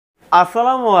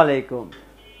আসসালামু আলাইকুম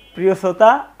প্রিয়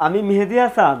শ্রোতা, আমি মেহেদি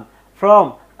হাসান ফ্রম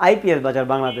আইপিএস বাজার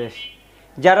বাংলাদেশ।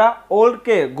 যারা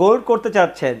ওল্ডকে গোল্ড করতে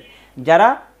চাচ্ছেন, যারা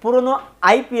পুরনো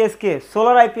আইপিএসকে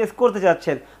সোলার আইপিএস করতে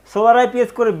চাচ্ছেন, সোলার আইপিএস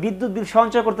করে বিদ্যুৎ বিল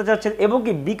সঞ্চয় করতে চাচ্ছেন এবং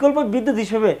কি বিকল্প বিদ্যুৎ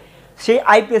হিসেবে সেই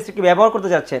আইপিএসটিকে ব্যবহার করতে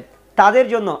চাচ্ছেন, তাদের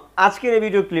জন্য আজকের এই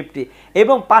ভিডিও ক্লিপটি।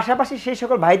 এবং পাশাপাশি সেই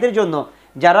সকল ভাইদের জন্য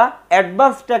যারা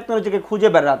অ্যাডভান্স টেকনোলজিকে খুঁজে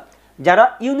বেড়ান, যারা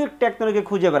ইউনিক টেকনোলজি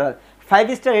খুঁজে বেড়ান, 5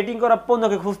 স্টার রেটিং করা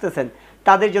পণ্যকে খুঁজতেছেন,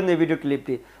 তাদের জন্য এই ভিডিও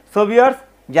ক্লিপটি। সো ভিউয়ার্স,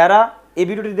 যারা এই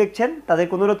ভিডিওটি দেখছেন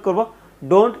তাদেরকে অনুরোধ করব,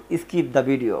 ডোন্ট স্কিপ দ্য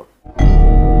ভিডিও।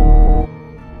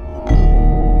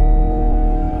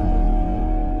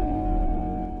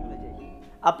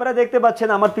 আপনারা দেখতে পাচ্ছেন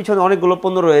আমার পিছনে অনেকগুলো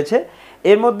পণ্য রয়েছে।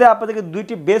 এর মধ্যে আপনাদেরকে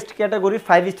দুইটি বেস্ট ক্যাটাগরি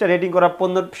 5 স্টার রেটিং করা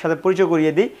পণ্যের সাথে পরিচয়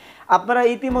করিয়ে দিই। আপনারা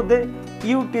ইতিমধ্যে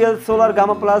ইউটিএল সোলার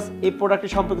গামা প্লাস এই প্রোডাক্টটি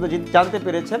সম্পর্কিত জানতে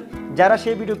পেরেছেন। যারা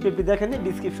সেই ভিডিও ক্লিপটি দেখেননি,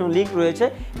 ডিসক্রিপশন লিঙ্ক রয়েছে,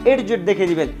 এর জন্য দেখে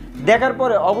দিবেন। দেখার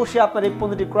পরে অবশ্যই আপনার এই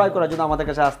পণ্যটি ক্রয় করার জন্য আমাদের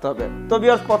কাছে আসতে হবে। তো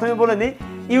ভিউয়ার্স, প্রথমে বলে নিই,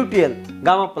 ইউটিএল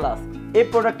গামা প্লাস এই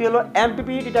প্রোডাক্টটি হলো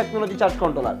MPPT টেকনোলজি চার্জ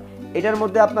কন্ট্রোলার। এটার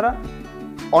মধ্যে আপনারা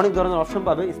অনেক ধরনের অপশন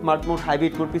পাবে, smart mode,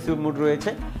 hybrid mode, পিসিউ mode রয়েছে।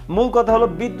 মূল কথা হলো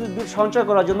বিদ্যুৎ বিল সঞ্চয়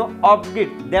করার জন্য off-grid,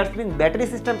 that's mean battery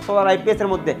system solar IPS এর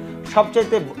মধ্যে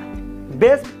সবচাইতে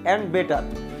বেস্ট অ্যান্ড বেটার।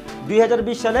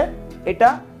 2020 সালে এটা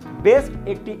বেস্ট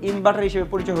একটি ইনভার্টার হিসেবে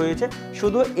পরিচয় হয়েছে,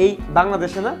 শুধু এই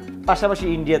বাংলাদেশে না, পাশাপাশি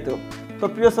ইন্ডিয়াতেও। তো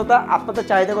প্রিয় শ্রোতা, আপনাদের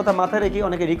চাহিদার কথা মাথায় রেখে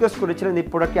অনেকে রিকোয়েস্ট করেছিলেন এই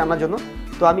প্রোডাক্টটি আনার জন্য।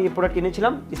 তো আমি এই প্রোডাক্ট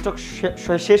এনেছিলাম, স্টক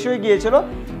শেষ হয়ে গিয়েছিল,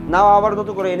 নাও আবার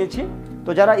নতুন করে এনেছি। তো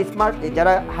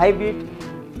যারা হাইব্রিড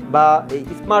বা এই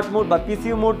স্মার্ট মোড বা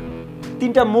পিসিউ মোড,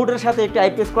 তিনটা মোডের সাথে একটি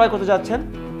আইপিএস ক্রয় করতে যাচ্ছেন,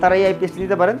 তারা এই আইপিএসটি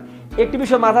নিতে পারেন। একটি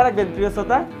বিষয় মাথায় রাখবেন প্রিয়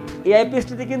শ্রোতা, এই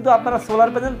আইপিএসটিতে কিন্তু আপনারা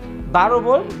সোলার প্যানেল 12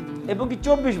 ভোল্ট এবং কি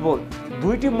 24 ভোল্ট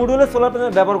দুইটি মডুলে সোলার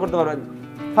প্যানেল ব্যবহার করতে পারবেন।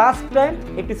 ফার্স্ট টাইম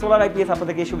একটি সোলার আইপিএস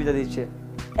আপনাদেরকে এই সুবিধা দিচ্ছে।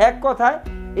 এক কথায়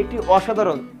একটি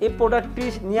অসাধারণ এই প্রোডাক্টটি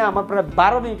নিয়ে আমার প্রায়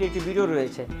 12 মিনিটের একটি ভিডিও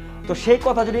রয়েছে। তো সেই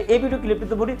কথা যদি এই ভিডিও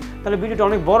ক্লিপটিতে বলি, তাহলে ভিডিওটা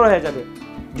অনেক বড় হয়ে যাবে।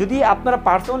 যদি আপনারা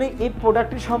পার্সোনালি এই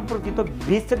প্রোডাক্টটি সম্পর্কিত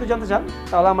বিস্তারিত জানতে চান,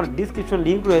 তাহলে আমার ডিসক্রিপশন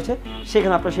লিঙ্ক রয়েছে,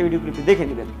 সেখানে আপনারা সেই ভিডিও ক্লিপটি দেখে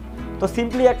নেবেন। তো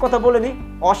সিম্পলি এক কথা বলে নিই,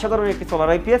 অসাধারণ একটি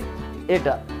সোলার আইপিএস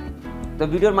এটা। তো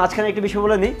ভিডিওর মাঝখানে একটি বিষয়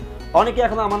বলে নিই, অনেকে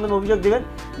এখন আমার নামে অভিযোগ দেবেন,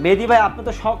 মেহেদি ভাই আপনি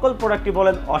তো সকল প্রোডাক্টই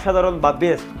বলেন অসাধারণ বা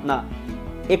বেস্ট। না,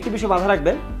 একটি বিষয় মাথায়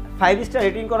রাখবেন, 5 স্টার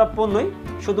রেটিং করা পণ্যই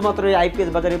শুধুমাত্র এই আইপিএস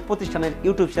বাজারের প্রতিষ্ঠানের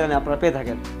ইউটিউব চ্যানেলে আপনারা পেয়ে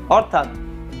থাকেন। অর্থাৎ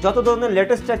যত ধরনের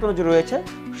লেটেস্ট টেকনোলজি রয়েছে,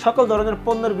 সকল ধরনের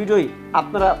পণ্যের ভিডিওই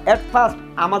আপনারা অ্যাট ফার্স্ট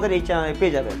আমাদের এই চ্যানেলে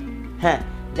পেয়ে যাবেন। হ্যাঁ,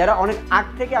 যারা অনেক আগ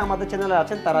থেকে আমাদের চ্যানেলে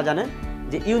আছেন তারা জানেন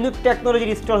যে ইউনিক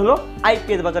টেকনোলজির স্টল হলো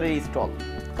আইপিএস বাজারের স্টল,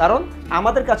 কারণ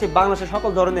আমাদের কাছে বাংলাদেশের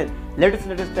সকল ধরনের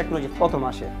লেটেস্ট টেকনোলজি প্রথম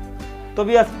আসে। তো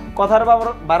বিয়াস, কথা আর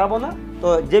বাড়াবো না। তো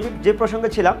যে প্রসঙ্গে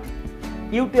ছিলাম,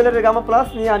 ইউটিএলের গামা প্লাস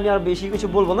নিয়ে আমি আর বেশি কিছু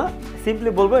বলবো না, সিম্পলি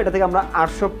বলবো এটা থেকে আমরা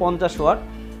 850 ওয়াট।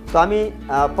 তো আমি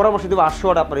পরামর্শ দেবো 800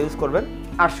 ওয়াট আপনারা ইউজ করবেন,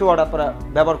 800 ওয়াট আপনারা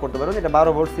ব্যবহার করতে পারবেন। এটা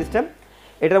 12 ভোল্ট সিস্টেম,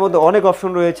 এটার মধ্যে অনেক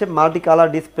অপশন রয়েছে, মাল্টি কালার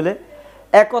ডিসপ্লে,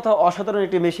 এক কথা অসাধারণ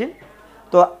একটি মেশিন।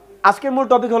 তো আজকের মূল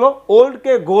টপিক হলো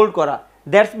ওল্ডকে গোল্ড করা,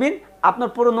 দ্যাটস মিন আপনার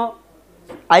পুরনো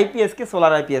আইপিএসকে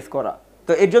সোলার আইপিএস করা।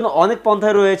 তো এর জন্য অনেক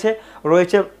পন্থায় রয়েছে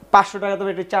 500 টাকা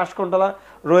দামের একটি চার্জ কন্ট্রোলার,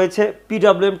 রয়েছে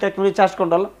PWM technology charge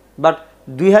controller. But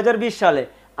 2020 সালে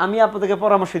আমি আপনাদেরকে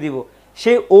পরামর্শ দিব,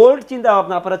 সেই ওল্ড চিন্তা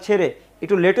ভাবনা আপনারা ছেড়ে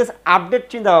একটু লেটেস্ট আপডেট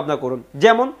চিন্তা ভাবনা করুন।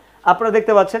 যেমন আপনারা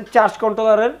দেখতে পাচ্ছেন চার্জ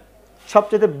কন্ট্রোলারের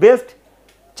সবচেয়ে best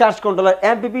charge controller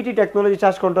MPPT technology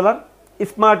charge controller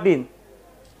স্মার্টিন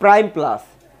prime plus.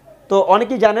 তো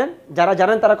অনেকেই জানেন, যারা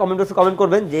জানেন তারা কমেন্ট বক্সে কমেন্ট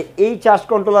করবেন যে এই চার্জ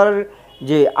কন্ট্রোলারের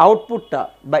যে আউটপুটটা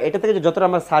বা এটা থেকে যতটা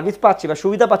আমরা সার্ভিস পাচ্ছি বা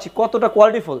সুবিধা পাচ্ছি, কতটা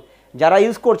কোয়ালিটিফুল, যারা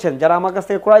ইউজ করছেন, যারা আমার কাছ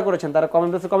থেকে ক্রয় করেছেন, তারা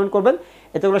কমেন্ট বক্সে কমেন্ট করবেন,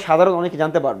 এতে করে সাধারণ অনেকে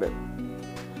জানতে পারবে।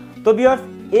 তো ভিউয়ার্স,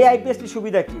 এই আইপিএসটির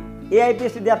সুবিধা কি, এই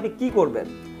আইপিএসটি দিয়ে আপনি কি করবেন,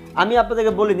 আমি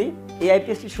আপনাদেরকে বলিনি। এই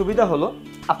আইপিএসটির সুবিধা হলো,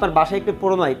 আপনার বাসায় একটি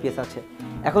পুরনো আইপিএস আছে,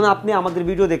 এখন আপনি আমাদের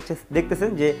ভিডিও দেখতেছেন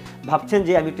যে ভাবছেন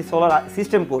যে আমি একটি সোলার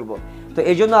সিস্টেম করব। তো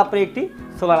এই জন্য আপনার একটি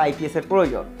সোলার আইপিএস এর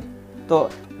প্রয়োজন। তো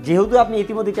যেহেতু আপনি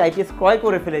ইতিমধ্যে একটি আইপিএস ক্রয়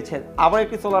করে ফেলেছেন, আবার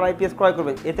একটি সোলার আইপিএস ক্রয়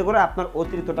করবেন, এতে করে আপনার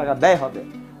অতিরিক্ত টাকা ব্যয় হবে।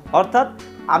 অর্থাৎ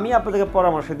আমি আপনাদেরকে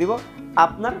পরামর্শ দিব,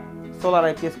 আপনার সোলার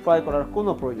আইপিএস ক্রয় করার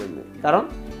কোনো প্রয়োজন নেই, কারণ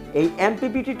এই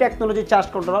MPPT technology charge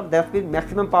controller, that's mean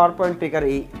maximum power point trigger,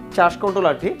 এই চার্জ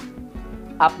কন্ট্রোলারটি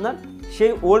আপনার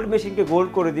সেই ওল্ড মেশিনকে গোল্ড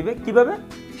করে দিবে। কিভাবে?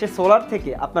 সে সোলার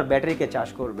থেকে আপনার ব্যাটারিকে চার্জ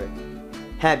করবে।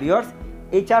 হ্যাঁ ভিউয়ার্স,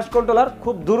 এই চার্জ কন্ট্রোলার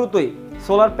খুব দ্রুতই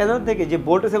সোলার প্যানেল থেকে যে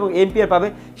ভোল্টেজ এবং এম্পিয়ার পাবে,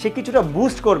 সে কিছুটা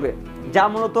বুস্ট করবে, যা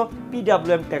মূলত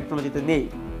পিডব্লিউএম টেকনোলজিতে নেই।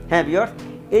 হ্যাঁ ভিউয়ার্স,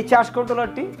 এই চার্জ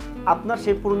কন্ট্রোলারটি আপনার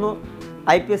সেই পুরনো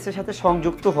আইপিএস এর সাথে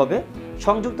সংযুক্ত হবে।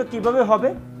 সংযুক্ত কিভাবে হবে,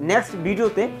 নেক্সট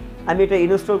ভিডিওতে আমি এটা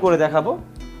ইনস্টল করে দেখাবো।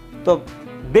 তো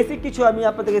বেসিক কিছু আমি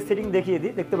আপনাদেরকে সেটিং দেখিয়ে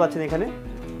দিই। দেখতে পাচ্ছেন এখানে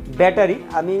ব্যাটারি,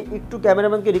 আমি একটু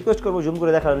ক্যামেরাম্যানকে রিকোয়েস্ট করবো জুম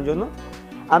করে দেখানোর জন্য।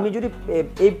 আমি যদি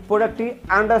এই প্রোডাক্টটি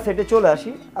আন্ডার সেটে চলে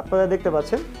আসি, আপনারা দেখতে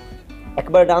পাচ্ছেন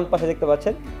একবারে ডান পাশে দেখতে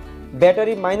পাচ্ছেন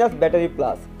ব্যাটারি মাইনাস ব্যাটারি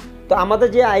প্লাস। তো আমাদের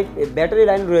যে ব্যাটারি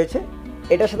লাইন রয়েছে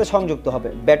এটার সাথে সংযুক্ত হবে,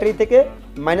 ব্যাটারি থেকে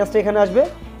মাইনাসটা এখানে আসবে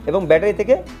এবং ব্যাটারি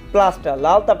থেকে প্লাসটা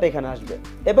লাল তারটা এখানে আসবে,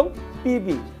 এবং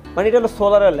পিবি মানে এটা হলো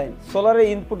সোলারের লাইন, সোলারের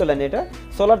ইনপুটের লাইন। এটা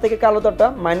সোলার থেকে কালো তারটা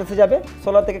মাইনাসে যাবে,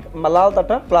 সোলার থেকে লাল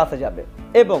তারটা প্লাসে যাবে,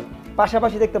 এবং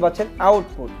পাশাপাশি দেখতে পাচ্ছেন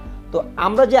আউটপুট। তো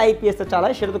আমরা যে আইপিএসটা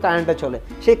চালাই সেটা তো কারেন্টে চলে,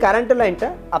 সেই কারেন্টের লাইনটা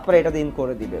আপনারা এটাতে ইন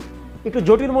করে দিবেন। একটু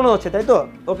জটিল মনে হচ্ছে তাই তো?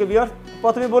 ওকে ভিউয়ার্স,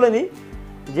 প্রথমে বলে নিই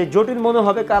যে জটিল মনে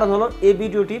হবে কারণ হলো এই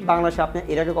ভিডিওটি বাংলাদেশে আপনি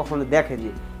এর আগে কখনো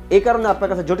দেখেননি, এই কারণে আপনার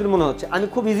কাছে জটিল মনে হচ্ছে। আমি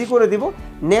খুব ইজি করে দিব।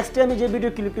 নেক্সট আমি যে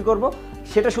ভিডিও ক্লিপটি করব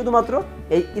সেটা শুধুমাত্র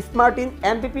এই স্মার্টিন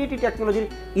এমপিপিটি টেকনোলজির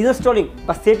ইনস্টলিং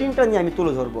বা সেটিংটা নিয়ে আমি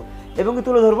তুলে ধরবো, এবং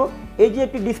তুলে ধরবো এই যে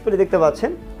একটি ডিসপ্লে দেখতে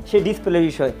পাচ্ছেন সেই ডিসপ্লে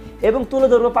বিষয়, এবং তুলে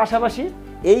ধরবো পাশাপাশি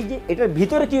এই যে এটার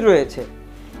ভিতরে কি রয়েছে।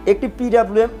 একটি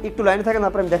পিডাব্লিউএম, একটু লাইনে থাকেন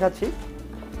আপনার আমি দেখাচ্ছি।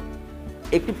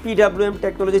 একটি পিডাব্লিউএম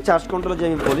টেকনোলজি চার্জ কন্ট্রোলার যে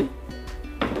আমি বলি,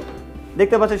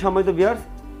 দেখতে পাচ্ছেন সম্মানিত ভিউয়ার্স,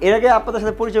 এর আগে আপনাদের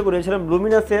সাথে পরিচয় করেছিলাম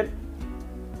লুমিনাসের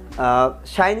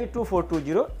শাইনি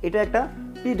 2420। এটা একটা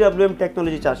পিডাব্লিউএম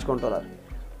টেকনোলজি চার্জ কন্ট্রোলার।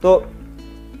 তো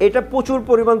এটা প্রচুর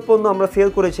পরিমাণ পণ্য আমরা সেল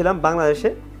করেছিলাম বাংলাদেশে,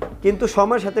 কিন্তু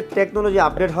সময়ের সাথে টেকনোলজি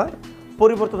আপডেট হয়,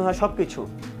 পরিবর্তন হয় সব কিছু।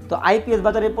 তো আইপিএস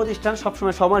বাজারের প্রতিষ্ঠান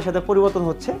সবসময় সময়ের সাথে পরিবর্তন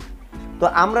হচ্ছে। তো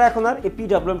আমরা এখন আর এই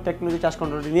পিডাব্লিউএম টেকনোলজি চার্জ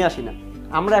কন্ট্রোলারটি নিয়ে আসি না,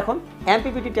 আমরা এখন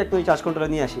এমপিপিটি টেকনোলজি চার্জ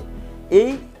কন্ট্রোলার নিয়ে আসি।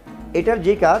 এটার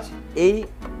যে কাজ, এই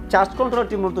চার্জ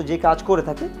কন্ট্রোলারটি মূলত যে কাজ করে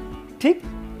থাকে ঠিক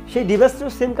সেই ডিভাইসটিও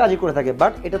সেম কাজই করে থাকে,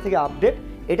 বাট এটা থেকে আপডেট,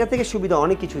 এটা থেকে সুবিধা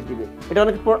অনেক কিছু দিবে। এটা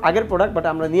অনেক আগের প্রোডাক্ট, বাট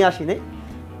আমরা নিয়ে আসি নাই,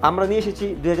 আমরা নিয়ে এসেছি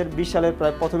 2020 সালের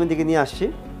প্রায় প্রথমের দিকে নিয়ে আসছি।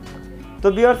 তো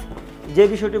ভিউয়ার্স, যে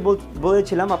বিষয়টি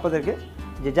বলেছিলাম আপনাদেরকে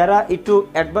যে যারা একটু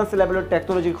অ্যাডভান্স লেভেলের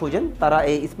টেকনোলজি খুঁজেন তারা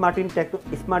এই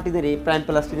স্মার্টিনের এই প্রাইম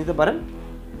প্লাসটি নিতে পারেন।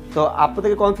 তো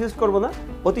আপনাদেরকে কনফিউজ করবো না,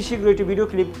 অতি শীঘ্রই একটি ভিডিও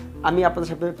ক্লিপ আমি আপনাদের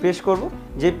সাথে পেশ করব,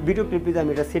 যে ভিডিও ক্লিপটিতে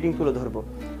আমি এটা সেটিং তুলে ধরবো।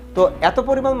 তো এত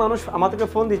পরিমাণ মানুষ আমাদেরকে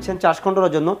ফোন দিচ্ছেন চার্জ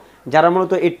কন্ট্রোলের জন্য, যারা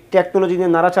মূলত এই টেকনোলজি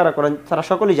নিয়ে নাড়াচাড়া করেন, তারা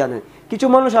সকলেই জানেন। কিছু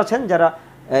মানুষ আছেন যারা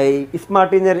এই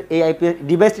স্মার্টিনের এই আইপিএস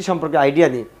ডিভাইসটি সম্পর্কে আইডিয়া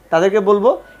নেই, তাদেরকে বলবো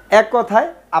এক কথায়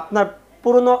আপনার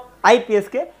পুরনো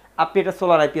আইপিএসকে আপনি এটা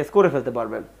সোলার আইপিএস করে ফেলতে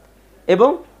পারবেন, এবং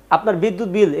আপনার বিদ্যুৎ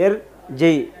বিল এর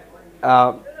যেই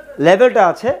লেভেলটা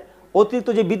আছে, অতিরিক্ত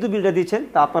যে বিদ্যুৎ বিলটা দিচ্ছেন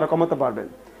তা আপনারা কমাতে পারবেন।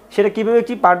 সেটা কীভাবে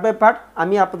কি পার্ট বাই পার্ট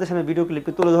আমি আপনাদের সামনে ভিডিও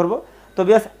ক্লিপটি তুলে ধরবো। তো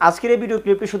বিয়াস, আজকের এই ভিডিও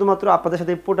ক্লিপটি শুধুমাত্র আপনাদের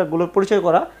সাথে এই প্রোডাক্টগুলোর পরিচয়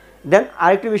করা। দেন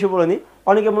আরেকটি বিষয় বলে নিই,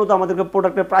 অনেকে মূলত আমাদেরকে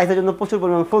প্রোডাক্টের প্রাইসের জন্য প্রচুর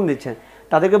পরিমাণ ফোন দিচ্ছেন,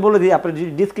 তাদেরকে বলে দিই আপনার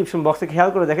যদি ডিসক্রিপশন বক্সে খেয়াল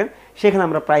করে দেখেন সেখানে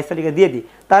আমরা প্রাইস তালিকা দিয়ে দিই।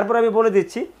 তারপর আমি বলে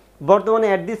দিচ্ছি বর্তমানে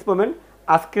অ্যাট দিস মোমেন্ট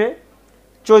আজকে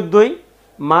 14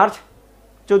 মার্চ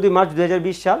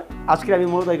 2020 সাল, আজকে আমি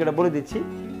মূলত এটা বলে দিচ্ছি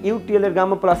ইউটিএল এর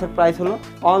গামা প্লাসের প্রাইস হলো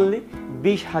অনলি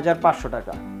 20,500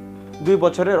 টাকা। 2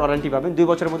 বছরের ওয়ারেন্টি পাবেন, 2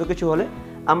 বছরের মতো কিছু হলে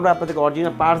আমরা আপনাদেরকে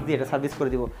অরিজিনাল পার্টস দিয়ে এটা সার্ভিস করে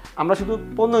দিব। আমরা শুধু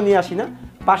পণ্য নিয়ে আসি না,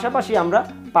 পাশাপাশি আমরা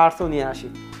পার্টসও নিয়ে আসি।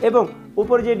 এবং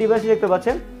উপরে যে ডিভাইসটি দেখতে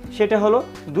পাচ্ছেন সেটা হলো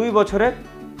 2 বছরের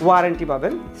ওয়ারেন্টি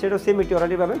পাবেন, সেটা সেমিটি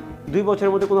ওয়ারেন্টি পাবেন। 2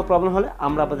 বছরের মধ্যে কোনো প্রবলেম হলে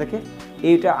আমরা আপনাদেরকে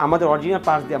এইটা আমাদের অরিজিনাল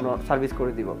পার্টস দিয়ে আমরা সার্ভিস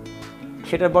করে দিব।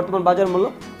 সেটার বর্তমান বাজার মূল্য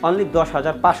অনলি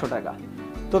 10,500 টাকা।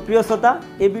 তো প্রিয় শ্রোতা,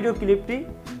 এই ভিডিও ক্লিপটি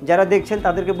যারা দেখছেন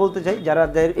তাদেরকে বলতে চাই, যারা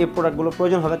এই প্রোডাক্টগুলো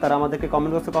প্রয়োজন হবে তারা আমাদেরকে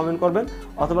কমেন্ট বক্সে কমেন্ট করবেন,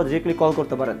 অথবা ডিরেক্টলি কল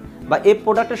করতে পারেন, বা এই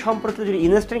প্রোডাক্টের সম্পর্কে যদি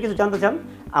ইনস্ট্যান্ট কিছু জানতে চান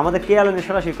আমাদের কেয়ারলাইনে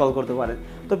সরাসরি কল করতে পারেন।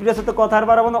 তো প্রিয় শ্রোতা, কথা আর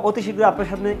বাড়াবো না, অতি শীঘ্রই আপনার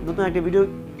সামনে নতুন একটি ভিডিও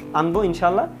আনবো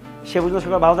ইনশাআল্লাহ। সে পর্যন্ত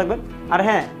সবাই ভালো থাকবেন। আর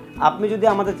হ্যাঁ, আপনি যদি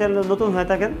আমাদের চ্যানেলে নতুন হয়ে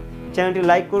থাকেন চ্যানেলটি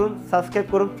লাইক করুন, সাবস্ক্রাইব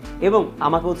করুন এবং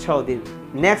আমাকে উৎসাহ দিন।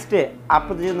 নেক্সটে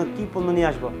আপনাদের জন্য কী পণ্য নিয়ে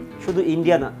আসবো, শুধু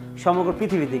ইন্ডিয়া না সমগ্র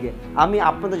পৃথিবী থেকে আমি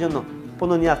আপনাদের জন্য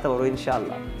পণ্য নিয়ে আসতে পারবো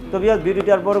ইনশাআল্লাহ। তো ভিডিওটি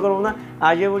আর বড় করবো না,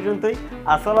 আজ এ পর্যন্তই।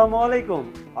 আসসালামু আলাইকুম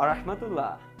ওয়া রাহমাতুল্লাহ।